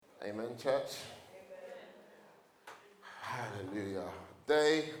Amen, church? Hallelujah.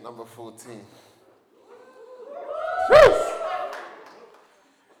 Day number 14.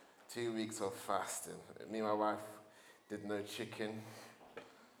 2 weeks of fasting. Me and my wife did no chicken.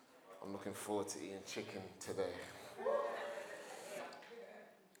 I'm looking forward to eating chicken today.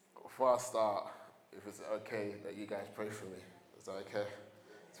 Before I start, if it's okay that you guys pray for me. Is that okay?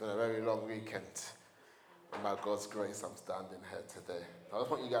 It's been a very long weekend. And by God's grace, I'm standing here today. I just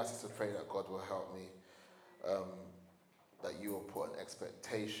want you guys to pray that God will help me, that you will put an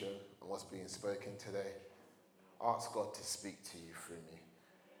expectation on what's being spoken today. Ask God to speak to you through me.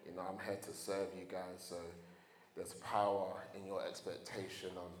 You know, I'm here to serve you guys, so there's power in your expectation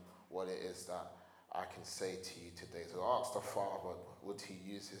on what it is that I can say to you today. So ask the Father, would he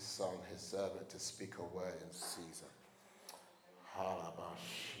use his son, his servant, to speak a word in season?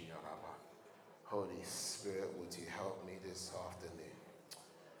 Holy Spirit, would you help me this afternoon?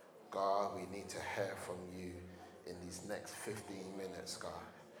 God, we need to hear from you in these next 15 minutes, God.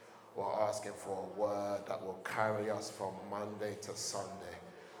 We're asking for a word that will carry us from Monday to Sunday.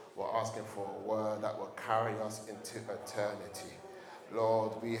 We're asking for a word that will carry us into eternity.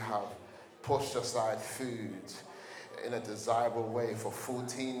 Lord, we have pushed aside food in a desirable way for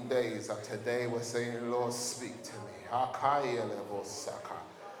 14 days, and today we're saying, Lord, speak to me.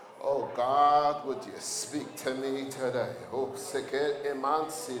 Oh God, would you speak to me today? Oh,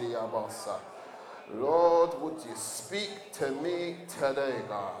 Lord, would you speak to me today,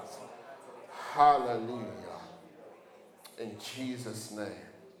 God? Hallelujah. In Jesus' name.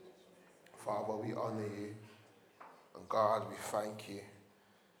 Father, we honor you. And God, we thank you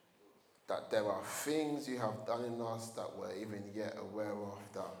that there are things you have done in us that we're even yet aware of,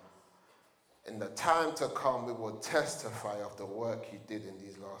 that in the time to come we will testify of the work you did in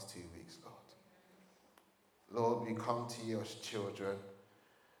these last 2 weeks, Lord. Lord, we come to you as children,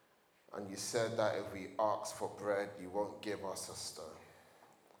 and you said that if we ask for bread, you won't give us a stone.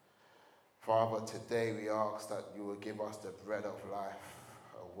 Father, today we ask that you will give us the bread of life,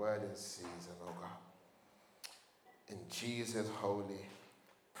 a word in season, oh God. In Jesus' holy,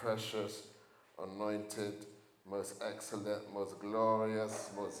 precious, anointed, most excellent, most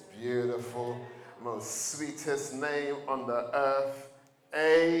glorious, most beautiful, most sweetest name on the earth,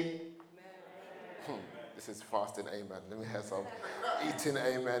 amen. This is fasting, amen. Let me hear some eating,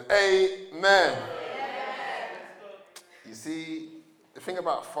 amen. Amen. You see, the thing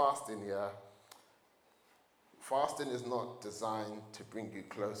about fasting, fasting is not designed to bring you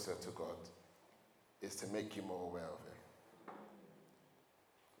closer to God. It's to make you more aware of him.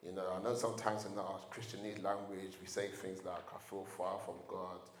 You know, I know sometimes in our Christianese language, we say things like, I feel far from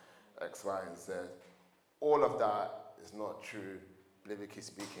God, X, Y, and Z. All of that is not true. Biblically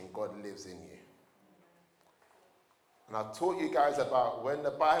speaking, God lives in you. And I taught you guys about when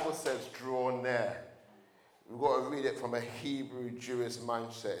the Bible says draw near, we've got to read it from a Hebrew Jewish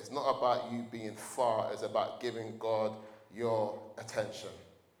mindset. It's not about you being far, it's about giving God your attention.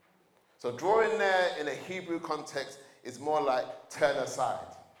 So drawing near in a Hebrew context is more like turn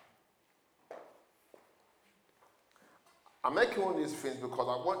aside. I'm making all these things because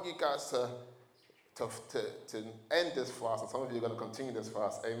I want you guys to end this fast, and some of you are going to continue this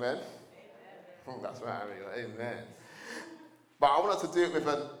fast. Amen? Amen. That's right, amen. But I want us to do it with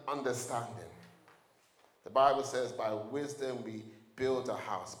an understanding. The Bible says, by wisdom we build a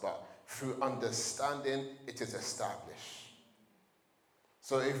house, but through understanding it is established.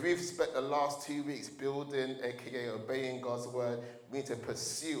 So if we've spent the last 2 weeks building, aka obeying God's word, we need to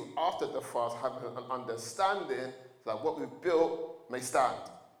pursue after the fast, having an understanding so that what we've built may stand.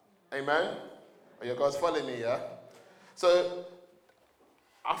 Amen? Are you guys following me, yeah? So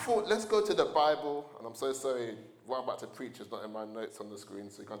I thought, let's go to the Bible, and I'm so sorry, what I'm about to preach is not in my notes on the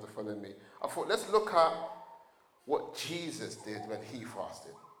screen, so you can't follow me. I thought, let's look at what Jesus did when he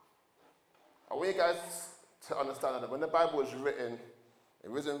fasted. I want you guys to understand that when the Bible was written,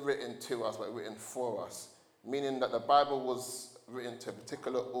 it wasn't written to us, but written for us. Meaning that the Bible was written to a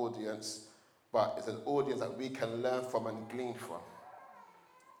particular audience, but it's an audience that we can learn from and glean from.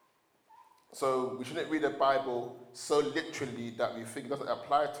 So we shouldn't read the Bible so literally that we think it doesn't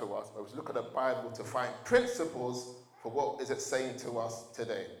apply to us, but we should look at the Bible to find principles for what is it saying to us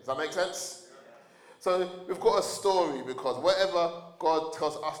today. Does that make sense? So we've got a story because whatever God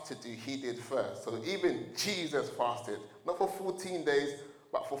tells us to do, he did first. So even Jesus fasted, not for 14 days,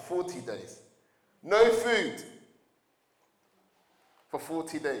 but for 40 days. No food for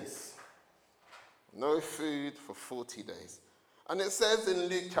 40 days. No food for 40 days. And it says in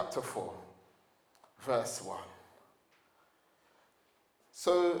Luke chapter 4, verse 1.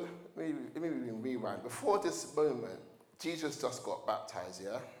 So let me rewind. Before this moment, Jesus just got baptized,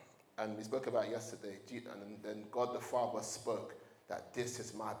 yeah? and we spoke about it yesterday, and then God the Father spoke that this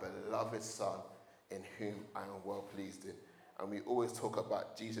is my beloved Son in whom I am well pleased in. And we always talk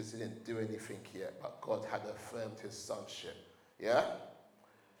about Jesus didn't do anything yet, but God had affirmed his sonship. Yeah?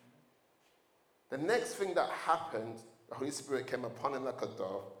 The next thing that happened, the Holy Spirit came upon him like a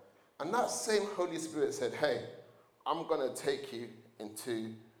dove, and that same Holy Spirit said, hey, I'm going to take you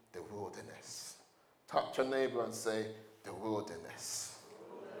into the wilderness. Touch your neighbor and say, the wilderness.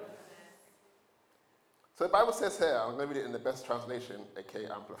 So the Bible says here, I'm going to read it in the best translation, aka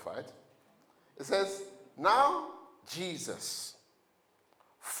Amplified. It says, now Jesus,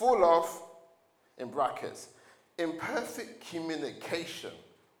 full of, in brackets, in perfect communication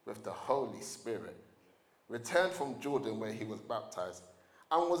with the Holy Spirit, returned from Jordan where he was baptized,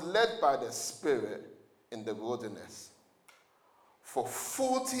 and was led by the Spirit in the wilderness for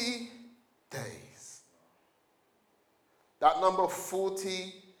 40 days. That number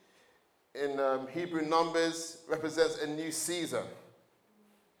 40 in Hebrew numbers represents a new season.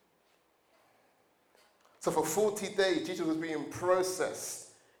 So for 40 days, Jesus was being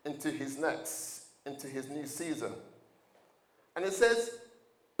processed into his new season. And it says,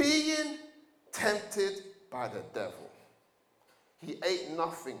 being tempted by the devil. He ate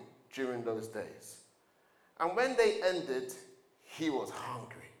nothing during those days. And when they ended, he was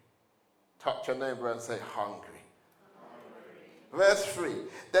hungry. Touch your neighbor and say, hungry. Verse 3,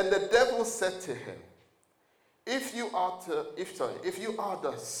 then the devil said to him, if you are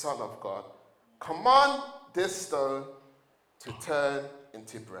the Son of God, command this stone to turn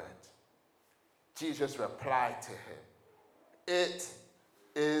into bread. Jesus replied to him, it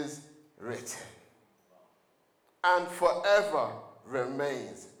is written, and forever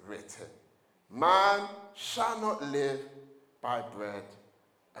remains written, man shall not live by bread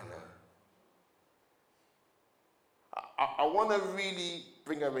alone. I want to really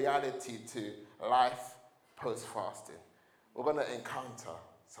bring a reality to life post-fasting. We're going to encounter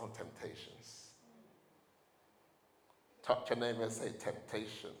some temptations. Touch your neighbor and say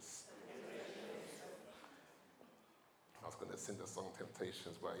temptations. I was going to sing the song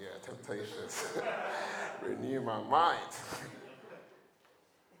Temptations, but yeah, temptations. Renew my mind.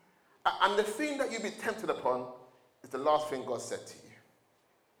 And the thing that you'll be tempted upon is the last thing God said to you.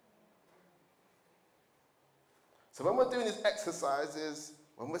 So when we're doing these exercises,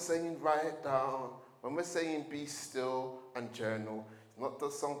 when we're saying write it down, when we're saying be still and journal, it's not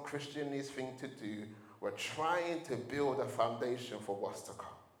just some Christianese thing to do. We're trying to build a foundation for what's to come.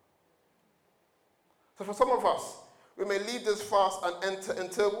 So for some of us, we may leave this fast and enter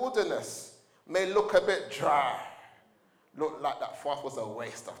into a wilderness. May look a bit dry. Look like that fast was a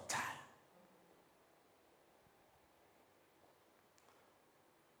waste of time.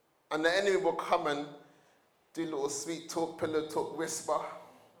 And the enemy will come and do little sweet talk, pillow talk, whisper,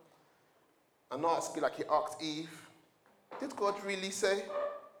 and ask you like he asked Eve, did God really say?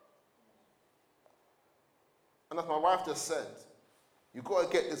 And as my wife just said, you've got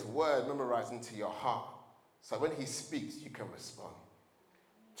to get this word memorized into your heart, so when he speaks, you can respond.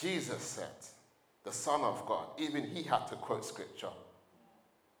 Jesus said, the Son of God, even he had to quote scripture,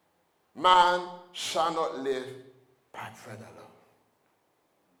 man shall not live by bread alone.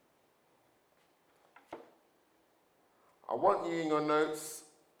 I want you in your notes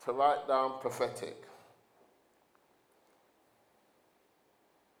to write down prophetic.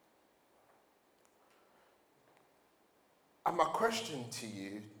 And my question to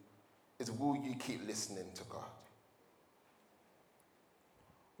you is, will you keep listening to God?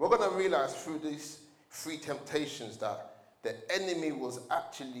 We're going to realize through these 3 temptations that the enemy was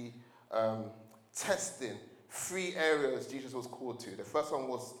actually testing 3 areas Jesus was called to. The first one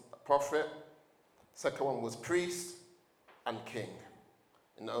was prophet, second one was priest, and king.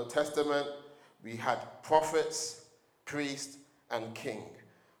 In the Old Testament, we had prophets, priest, and king.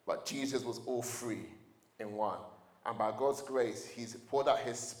 But Jesus was all 3 in one. And by God's grace, he's poured out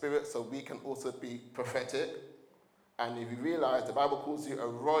his spirit so we can also be prophetic. And if you realize, the Bible calls you a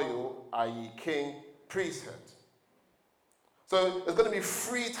royal, i.e. king, priesthood. So there's going to be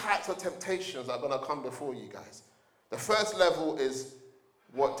 3 types of temptations that are going to come before you guys. The first level is,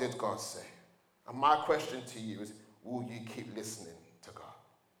 what did God say? And my question to you is, will you keep listening to God?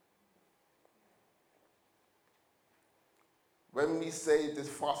 When we say this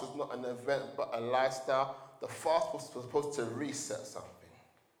fast is not an event but a lifestyle, the fast was supposed to reset something.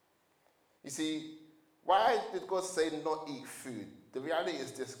 You see, why did God say not eat food? The reality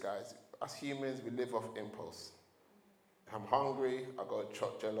is this, guys. As humans, we live off impulse. If I'm hungry, I go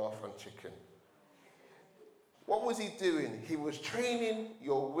chop jollof and chicken. What was he doing? He was training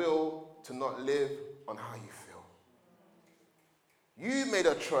your will to not live on how you feel. You made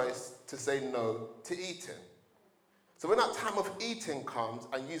a choice to say no to eating. So when that time of eating comes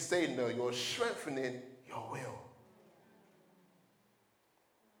and you say no, you're strengthening your will.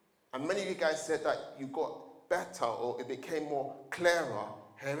 And many of you guys said that you got better or it became more clearer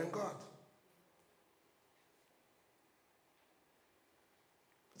hearing God.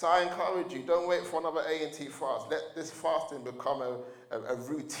 So I encourage you, don't wait for another A&T fast. Let this fasting become a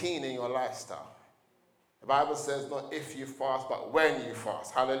routine in your lifestyle. The Bible says not if you fast, but when you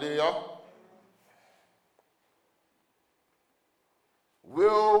fast. Hallelujah.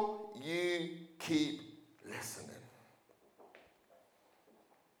 Will you keep listening?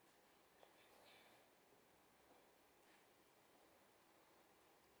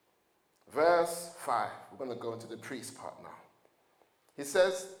 Verse 5. We're going to go into the priest part now. He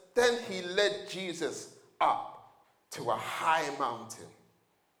says, then he led Jesus up to a high mountain.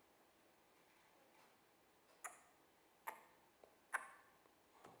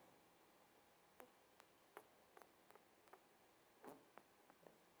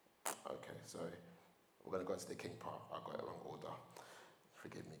 Okay, sorry. We're going to go to the king part. I got it wrong order.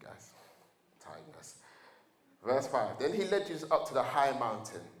 Forgive me, guys. Tiredness. Verse 5. Then he led Jesus up to the high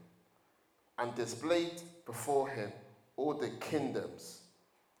mountain and displayed before him all the kingdoms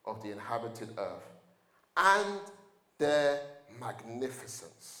of the inhabited earth and their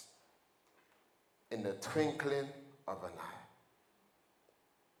magnificence in the twinkling of an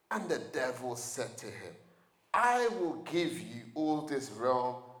eye. And the devil said to him, I will give you all this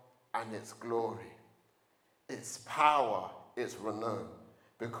realm and its glory, its power, its renown,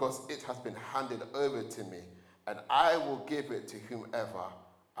 because it has been handed over to me, and I will give it to whomever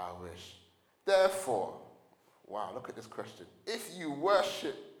I wish. Therefore, wow, look at this question. If you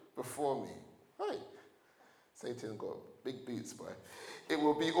worship before me, hey, Satan got big boots, boy. It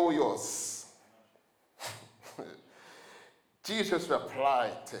will be all yours. Jesus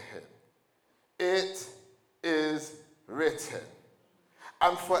replied to him, it is written,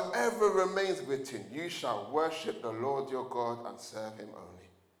 and forever remains written, you shall worship the Lord your God and serve him only.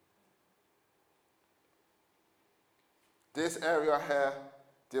 This area here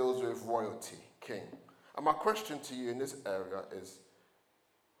deals with royalty, king. And my question to you in this area is,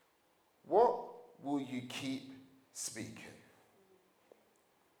 what will you keep speaking?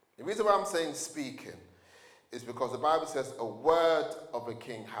 The reason why I'm saying speaking is because the Bible says a word of a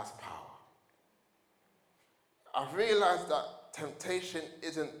king has power. I've realized that temptation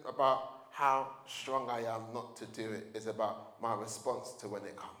isn't about how strong I am not to do it. It's about my response to when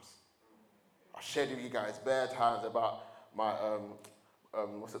it comes. I shared with you guys bare times about my,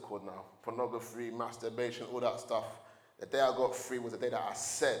 what's it called now? Pornography, masturbation, all that stuff. The day I got free was the day that I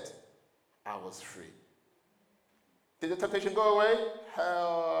said I was free. Did the temptation go away?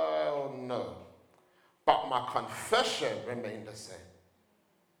 Hell no. But my confession remained the same.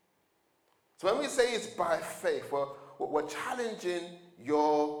 So when we say it's by faith, we're challenging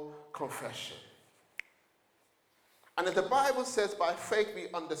your confession. And if the Bible says by faith we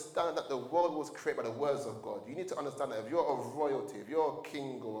understand that the world was created by the words of God, you need to understand that if you're of royalty, if you're a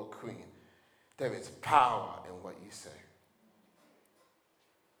king or a queen, there is power in what you say.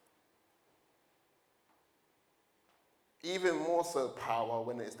 Even more so power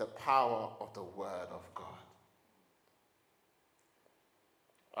when it's the power of the word of God.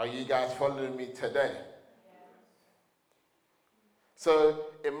 Are you guys following me today? So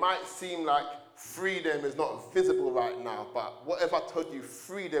it might seem like freedom is not visible right now, but what if I told you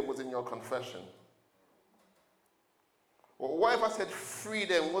freedom was in your confession? Or what if I said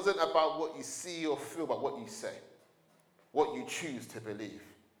freedom wasn't about what you see or feel, but what you say, what you choose to believe?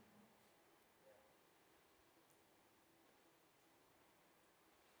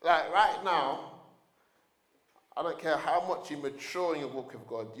 Like right now, I don't care how much you mature in your walk with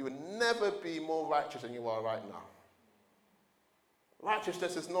God, you will never be more righteous than you are right now.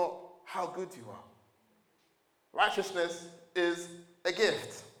 Righteousness is not how good you are. Righteousness is a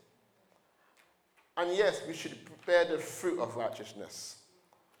gift. And yes, we should bear the fruit of righteousness.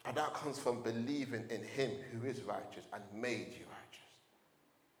 But that comes from believing in him who is righteous and made you righteous.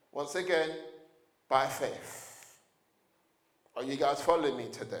 Once again, by faith. Are you guys following me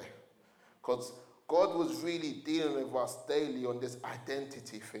today? Because God was really dealing with us daily on this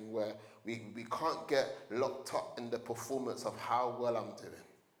identity thing where we can't get locked up in the performance of how well I'm doing.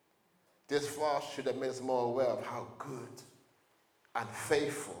 This fast should have made us more aware of how good and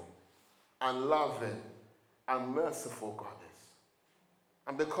faithful and loving and merciful God is.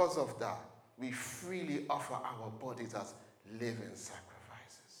 And because of that, we freely offer our bodies as living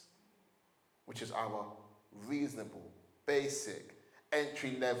sacrifices, which is our reasonable, basic,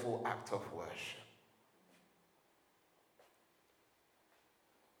 entry-level act of worship.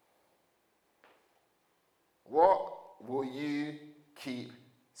 will you keep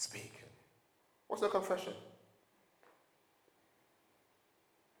speaking? What's the confession?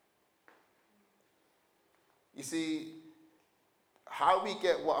 You see, how we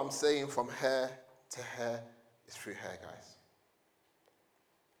get what I'm saying from hair to hair is through hair, guys.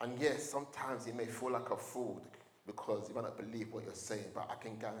 And yes, sometimes you may feel like a fool because you might not believe what you're saying, but I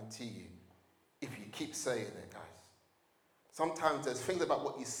can guarantee you, if you keep saying it, guys, sometimes there's things about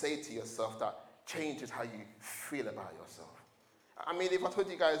what you say to yourself that changes how you feel about yourself. I mean, if I told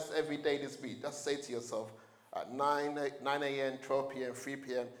you guys every day this week, just say to yourself at 9 a.m., 12 p.m., 3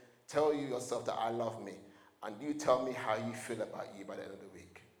 p.m., tell you yourself that I love me, and you tell me how you feel about you by the end of the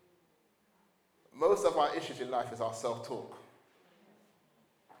week. Most of our issues in life is our self-talk.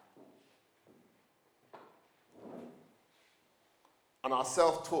 And our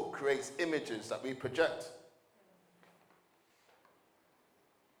self-talk creates images that we project.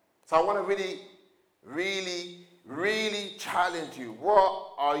 So I want to really challenge you.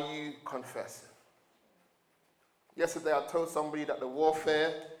 What are you confessing? Yesterday I told somebody that the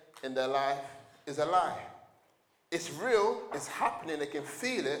warfare in their life is a lie. It's real, it's happening, they can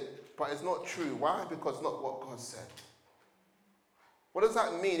feel it, but it's not true. Why? Because it's not what God said. What does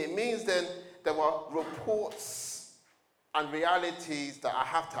that mean? It means then there were reports and realities that I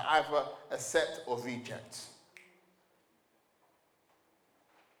have to either accept or reject.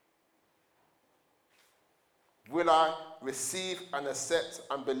 Will I receive and accept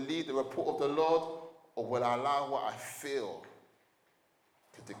and believe the report of the Lord, or will I allow what I feel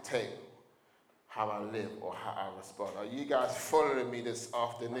to dictate how I live or how I respond? Are you guys following me this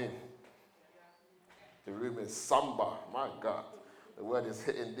afternoon? The room is somber. My God, the word is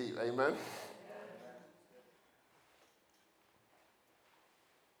hitting deep. Amen?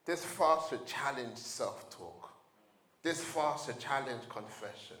 This fast should challenge self-talk. This fast should challenge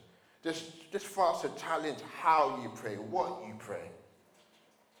confession. This fast should challenge how you pray, what you pray.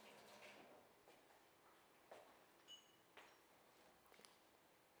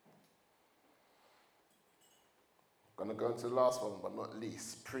 I'm going to go into the last one, but not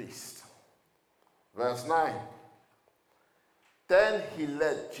least, priest. Verse 9. Then he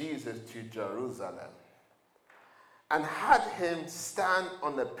led Jesus to Jerusalem and had him stand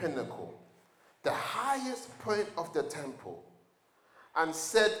on the pinnacle, the highest point of the temple, and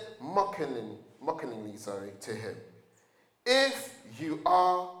said mockingly to him, "If you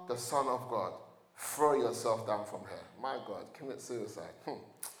are the Son of God, throw yourself down from here." My God, commit suicide.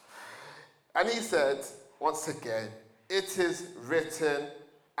 And he said, once again, "It is written,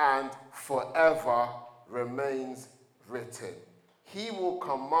 and forever remains written. He will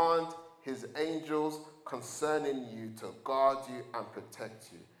command his angels concerning you to guard you and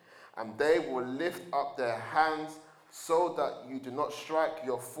protect you. And they will lift up their hands so that you do not strike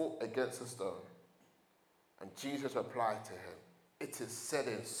your foot against a stone." And Jesus replied to him, "It is said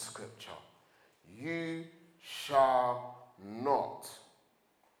in Scripture, you shall not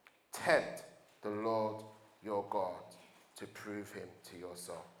tempt the Lord your God to prove him to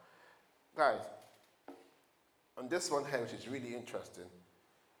yourself." Guys, on this one here, which is really interesting,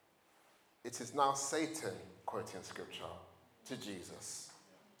 it is now Satan quoting Scripture to Jesus.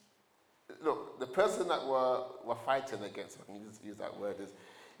 Look, the person that we're fighting against, I can use that word,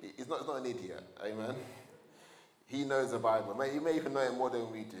 he's not an idiot, amen? He knows the Bible. You may even know it more than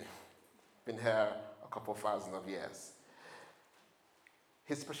we do. Been here a couple thousand of years.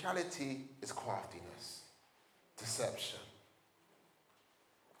 His speciality is craftiness, deception.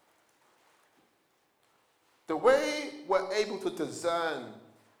 The way we're able to discern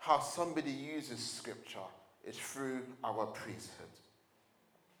how somebody uses Scripture is through our priesthood.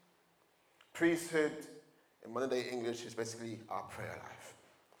 Priesthood, in modern day English, is basically our prayer life.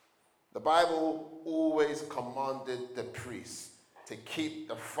 The Bible always commanded the priest to keep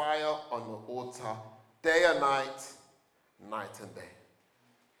the fire on the altar day and night, night and day.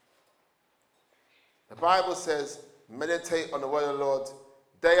 The Bible says, meditate on the word of the Lord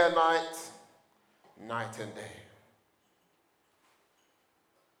day and night, night and day.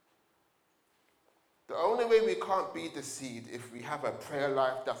 The only way we can't be deceived if we have a prayer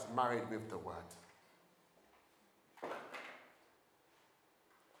life that's married with the word.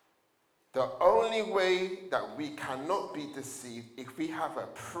 The only way that we cannot be deceived if we have a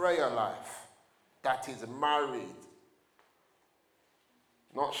prayer life that is married,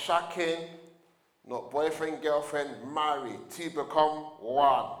 not shacking, not boyfriend, girlfriend, married, to become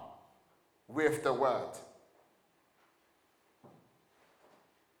one with the word.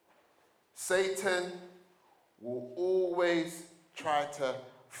 Satan will always try to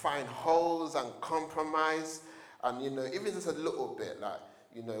find holes and compromise, and even just a little bit, like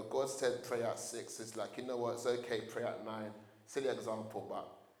God said pray at 6. It's like, you know what, it's okay, pray at 9. Silly example, but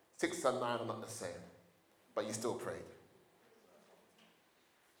 6 and 9 are not the same. But you still prayed.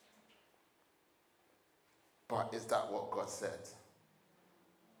 But is that what God said?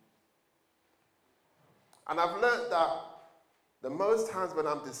 And I've learned that the most times when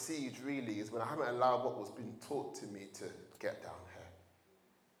I'm deceived really is when I haven't allowed what was being taught to me to get down here.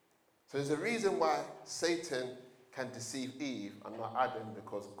 So there's a reason why Satan can deceive Eve and not Adam,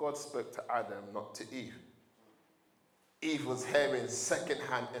 because God spoke to Adam, not to Eve. Eve was hearing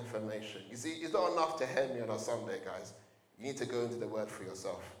second-hand information. You see, it's not enough to hear me on a Sunday, guys. You need to go into the word for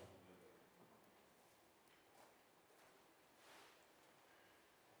yourself.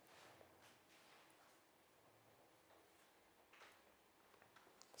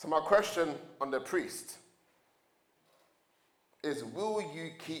 So my question on the priest is, will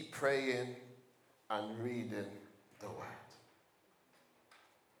you keep praying and reading the word?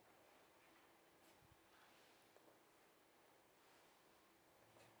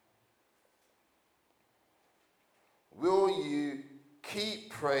 Will you keep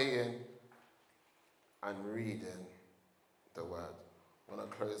praying and reading the word? I'm going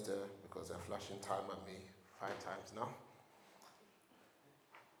to close there because they're flashing time at me 5 times now.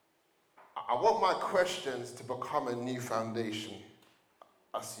 I want my questions to become a new foundation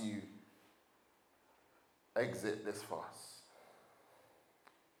as you exit this fast.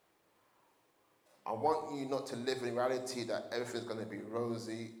 I want you not to live in reality that everything's going to be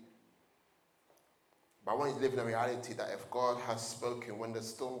rosy. But I want you to live in a reality that if God has spoken, when the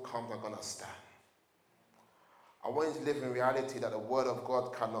storm comes, I'm going to stand. I want you to live in reality that the word of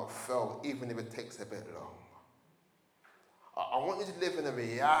God cannot fail, even if it takes a bit long. I want you to live in a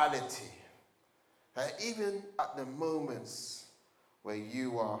reality that even at the moments where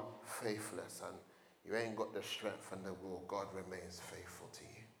you are faithless and you ain't got the strength and the will, God remains faithful to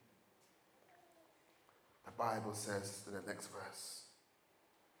you. The Bible says in the next verse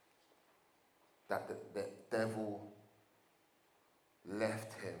that the devil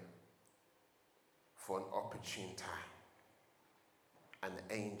left him for an opportune time, and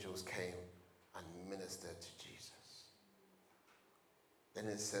the angels came and ministered to Jesus. Then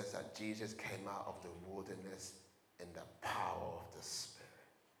it says that Jesus came out of the wilderness in the power of the Spirit.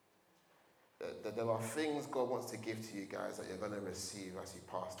 There are things God wants to give to you guys that you're going to receive as you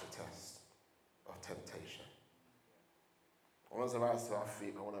pass the test of temptation. I want us to rise to our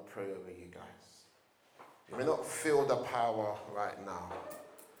feet. I want to pray over you guys. You may not feel the power right now,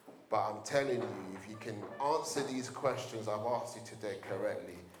 but I'm telling you, if you can answer these questions I've asked you today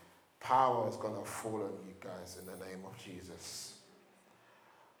correctly, power is going to fall on you guys in the name of Jesus.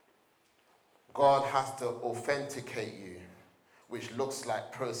 God has to authenticate you, which looks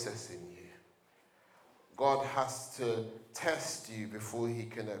like processing you. God has to test you before he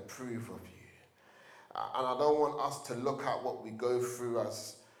can approve of you. And I don't want us to look at what we go through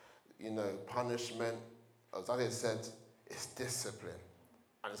as, punishment. As I said, it's discipline,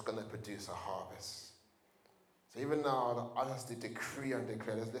 and it's going to produce a harvest. So even now, I just decree and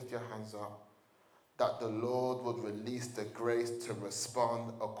declare, let's lift your hands up, that the Lord would release the grace to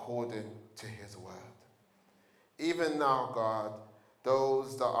respond according to his word. Even now, God,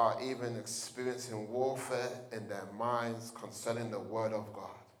 those that are even experiencing warfare in their minds concerning the word of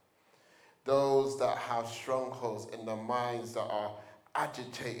God, those that have strongholds in their minds that are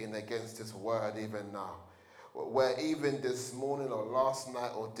agitating against this word even now, where even this morning or last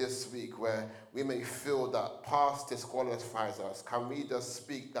night or this week, where we may feel that past disqualifies us, can we just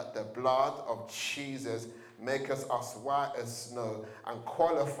speak that the blood of Jesus makes us white as snow and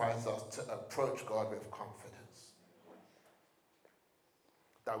qualifies us to approach God with confidence?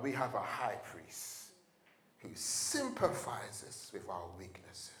 That we have a high priest who sympathizes with our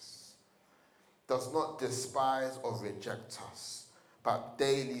weaknesses, does not despise or reject us, but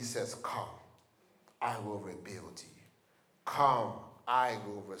daily says, come, I will rebuild you. Come, I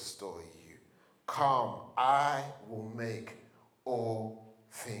will restore you. Come, I will make all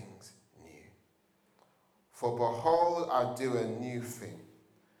things new. For behold, I do a new thing,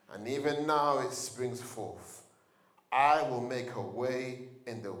 and even now it springs forth. I will make a way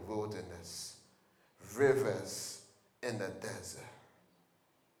in the wilderness, rivers in the desert.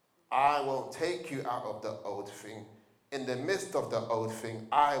 I won't take you out of the old thing. In the midst of the old thing,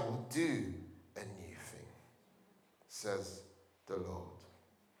 I will do a new thing, says the Lord.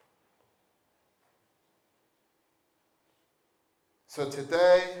 So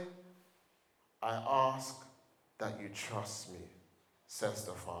today, I ask that you trust me, says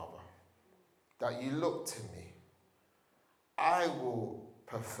the Father, that you look to me. I will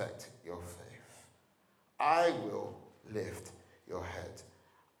perfect your faith. I will lift your head.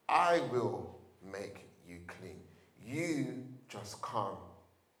 I will make you clean. You just come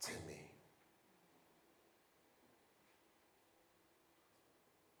to me.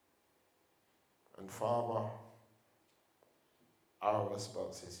 And Father, our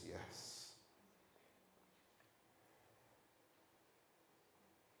response is yes.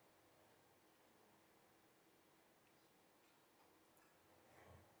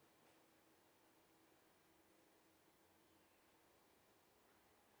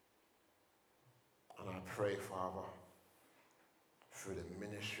 And I pray, Father, through the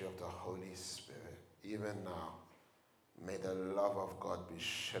ministry of the Holy Spirit, even now, may the love of God be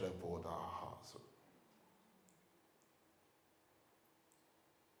shed abroad our hearts.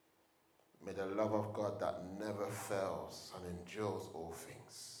 May the love of God that never fails and endures all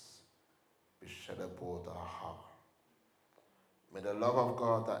things be shed abroad our heart. May the love of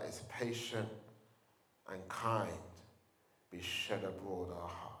God that is patient and kind be shed abroad our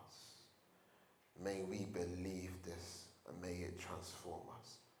hearts. May we believe this and may it transform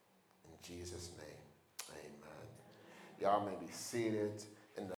us. In Jesus' name, amen. Y'all may be seated.